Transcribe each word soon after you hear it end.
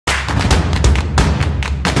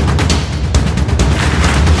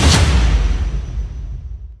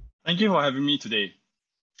Thank you for having me today.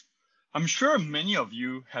 I'm sure many of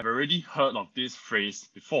you have already heard of this phrase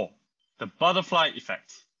before, the butterfly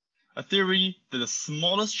effect, a theory that the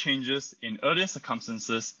smallest changes in earlier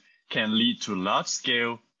circumstances can lead to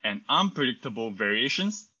large-scale and unpredictable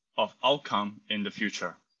variations of outcome in the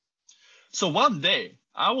future. So one day,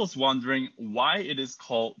 I was wondering why it is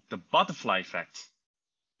called the butterfly effect.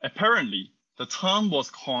 Apparently, the term was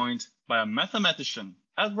coined by a mathematician,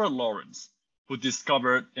 Edward Lorenz, who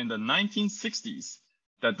discovered in the 1960s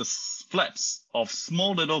that the flaps of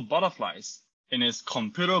small little butterflies in his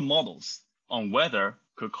computer models on weather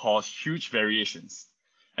could cause huge variations,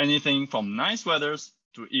 anything from nice weathers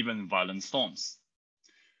to even violent storms.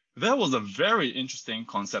 That was a very interesting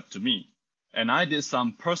concept to me, and I did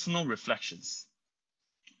some personal reflections.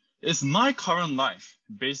 Is my current life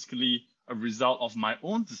basically a result of my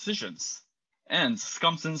own decisions and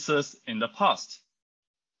circumstances in the past?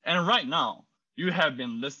 And right now, you have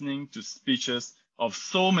been listening to speeches of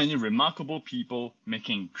so many remarkable people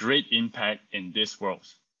making great impact in this world.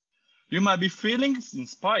 You might be feeling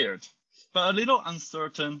inspired, but a little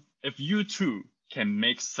uncertain if you too can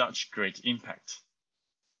make such great impact.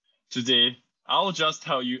 Today, I'll just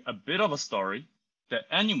tell you a bit of a story that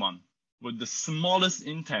anyone with the smallest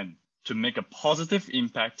intent to make a positive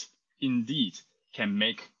impact indeed can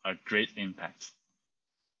make a great impact.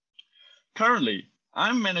 Currently,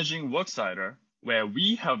 I'm managing Worksider, where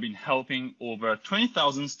we have been helping over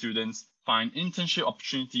 20,000 students find internship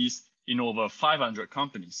opportunities in over 500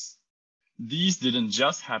 companies. These didn't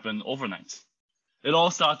just happen overnight. It all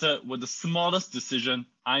started with the smallest decision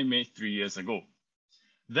I made 3 years ago.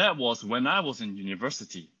 That was when I was in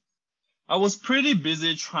university. I was pretty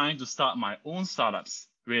busy trying to start my own startups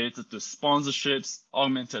related to sponsorships,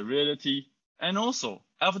 augmented reality, and also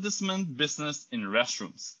advertisement business in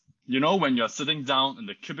restrooms. You know, when you're sitting down in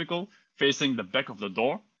the cubicle facing the back of the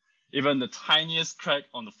door, even the tiniest crack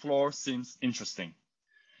on the floor seems interesting.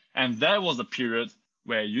 And that was a period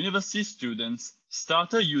where university students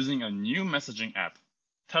started using a new messaging app,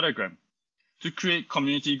 Telegram, to create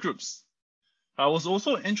community groups. I was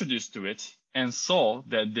also introduced to it and saw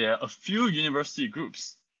that there are a few university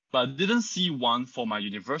groups, but didn't see one for my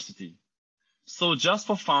university. So just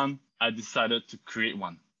for fun, I decided to create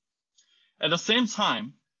one. At the same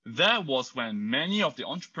time, that was when many of the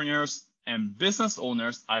entrepreneurs and business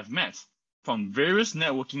owners I've met from various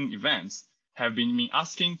networking events have been me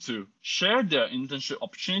asking to share their internship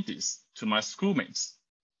opportunities to my schoolmates.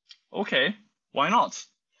 Okay, why not?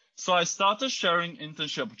 So I started sharing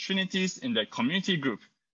internship opportunities in that community group,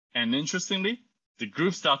 and interestingly, the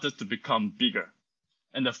group started to become bigger,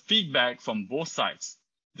 and the feedback from both sides,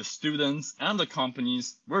 the students and the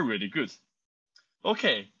companies, were really good.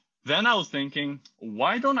 Okay, then I was thinking,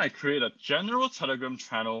 why don't I create a general Telegram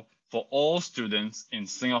channel for all students in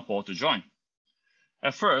Singapore to join?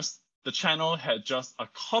 At first, the channel had just a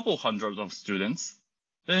couple hundred of students,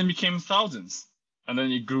 then it became thousands, and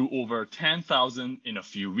then it grew over 10,000 in a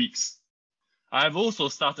few weeks. I have also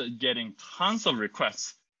started getting tons of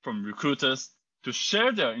requests from recruiters to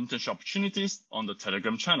share their internship opportunities on the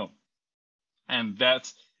Telegram channel. And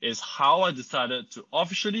that is how I decided to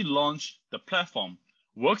officially launch the platform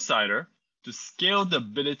Worksider to scale the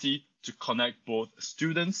ability to connect both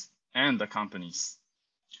students and the companies.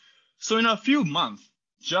 So in a few months,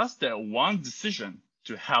 just that one decision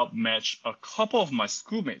to help match a couple of my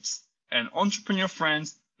schoolmates and entrepreneur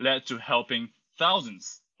friends led to helping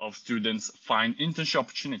thousands of students find internship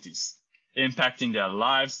opportunities, impacting their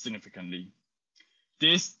lives significantly.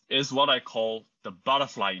 This is what I call the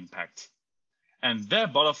butterfly impact. And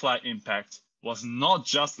that butterfly impact was not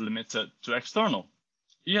just limited to external.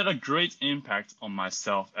 It had a great impact on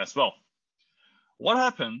myself as well. What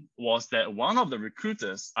happened was that one of the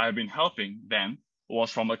recruiters I've been helping then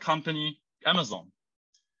was from a company, Amazon.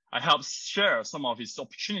 I helped share some of his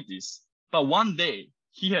opportunities, but one day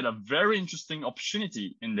he had a very interesting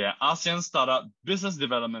opportunity in their ASEAN startup business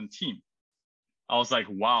development team. I was like,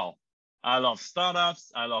 wow, I love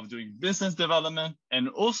startups, I love doing business development, and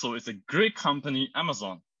also it's a great company,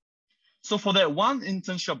 Amazon. So for that one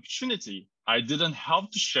internship opportunity, I didn't have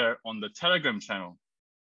to share on the Telegram channel.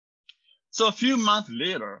 So a few months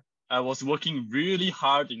later, I was working really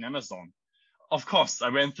hard in Amazon. Of course, I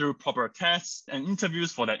went through proper tests and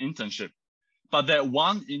interviews for that internship, but that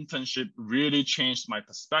one internship really changed my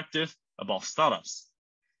perspective about startups.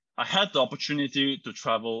 I had the opportunity to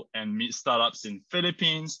travel and meet startups in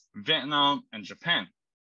Philippines, Vietnam, and Japan.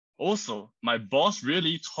 Also, my boss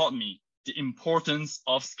really taught me the importance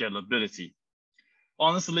of scalability.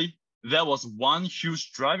 Honestly, that was one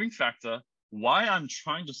huge driving factor why I'm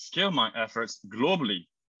trying to scale my efforts globally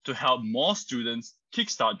to help more students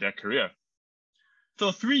kickstart their career.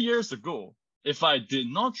 So 3 years ago, if I did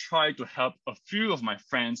not try to help a few of my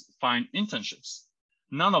friends find internships,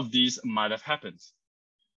 none of these might have happened.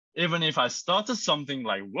 Even if I started something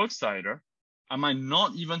like Worksider, I might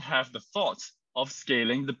not even have the thought of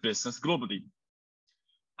scaling the business globally.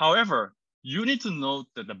 However, you need to note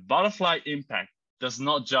that the butterfly impact does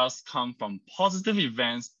not just come from positive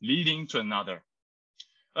events leading to another.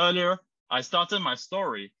 Earlier, I started my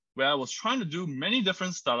story where I was trying to do many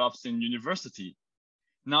different startups in university.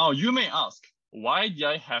 Now you may ask, why did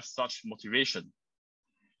I have such motivation?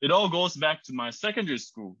 It all goes back to my secondary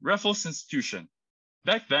school, RafflesInstitution.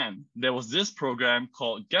 Back then, there was this program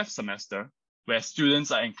called Gap Semester, where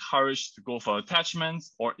students are encouraged to go for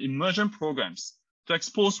attachments or immersion programs to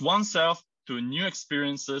expose oneself to new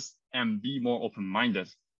experiences and be more open-minded.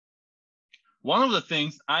 One of the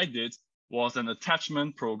things I did was an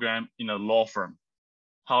attachment program in a law firm.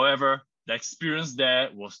 However, the experience there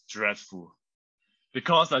was dreadful.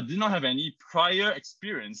 Because I did not have any prior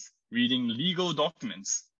experience reading legal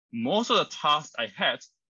documents, most of the tasks I had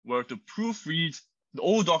were to proofread the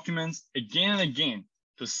old documents again and again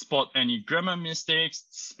to spot any grammar mistakes,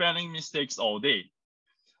 spelling mistakes all day.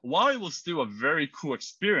 While it was still a very cool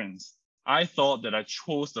experience, I thought that I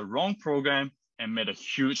chose the wrong program and made a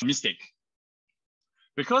huge mistake.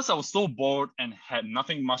 Because I was so bored and had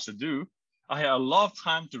nothing much to do, I had a lot of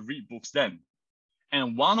time to read books then.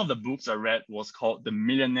 And one of the books I read was called The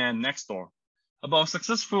Millionaire Next Door, about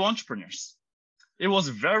successful entrepreneurs. It was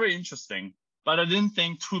very interesting, but I didn't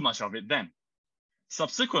think too much of it then.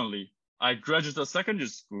 Subsequently, I graduated secondary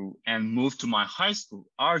school and moved to my high school,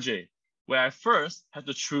 RJ, where I first had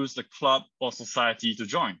to choose the club or society to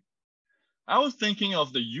join. I was thinking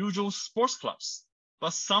of the usual sports clubs,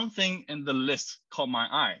 but something in the list caught my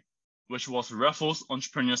eye, which was Raffles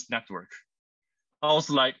Entrepreneurs Network. I was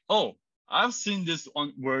like, oh, I've seen this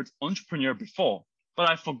word entrepreneur before, but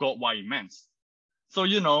I forgot what it meant. So,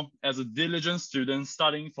 as a diligent student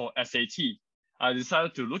studying for SAT, I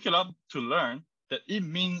decided to look it up to learn that it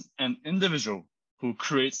means an individual who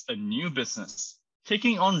creates a new business,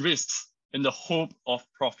 taking on risks in the hope of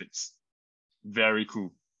profits. Very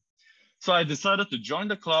cool. So I decided to join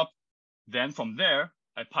the club. Then from there,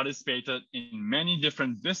 I participated in many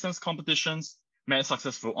different business competitions, met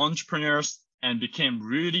successful entrepreneurs, and became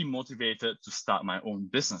really motivated to start my own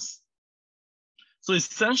business. So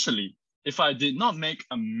essentially, if I did not make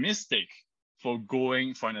a mistake for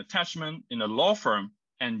going for an attachment in a law firm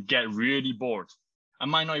and get really bored, I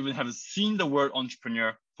might not even have seen the word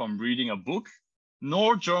entrepreneur from reading a book,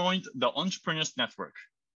 nor joined the Entrepreneurs Network.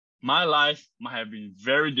 My life might have been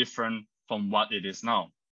very different from what it is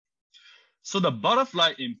now. So the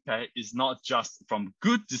butterfly impact is not just from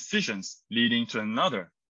good decisions leading to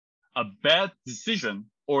another. A bad decision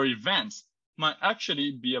or event might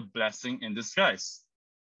actually be a blessing in disguise.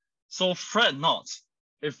 So fret not.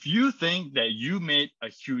 If you think that you made a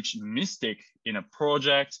huge mistake in a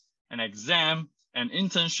project, an exam, an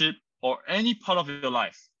internship, or any part of your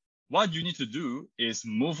life, what you need to do is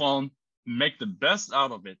move on, make the best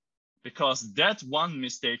out of it, because that one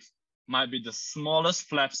mistake might be the smallest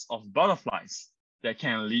flaps of butterflies that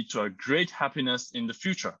can lead to a great happiness in the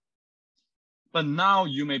future. But now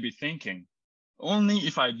you may be thinking, only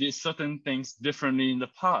if I did certain things differently in the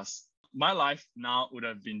past, my life now would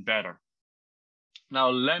have been better. Now,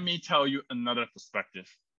 let me tell you another perspective.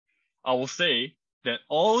 I will say that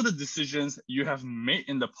all the decisions you have made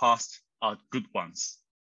in the past are good ones.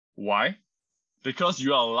 Why? Because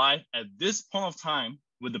you are alive at this point of time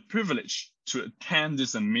with the privilege to attend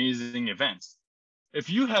this amazing event. If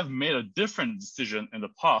you have made a different decision in the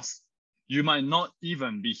past, you might not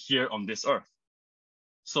even be here on this earth.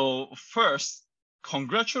 So first,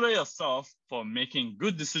 congratulate yourself for making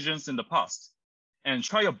good decisions in the past and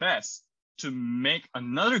try your best to make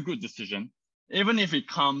another good decision, even if it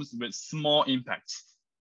comes with small impacts.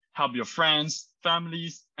 Help your friends,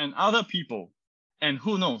 families, and other people. And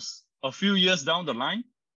who knows, a few years down the line,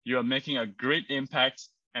 you are making a great impact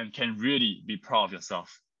and can really be proud of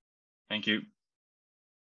yourself. Thank you.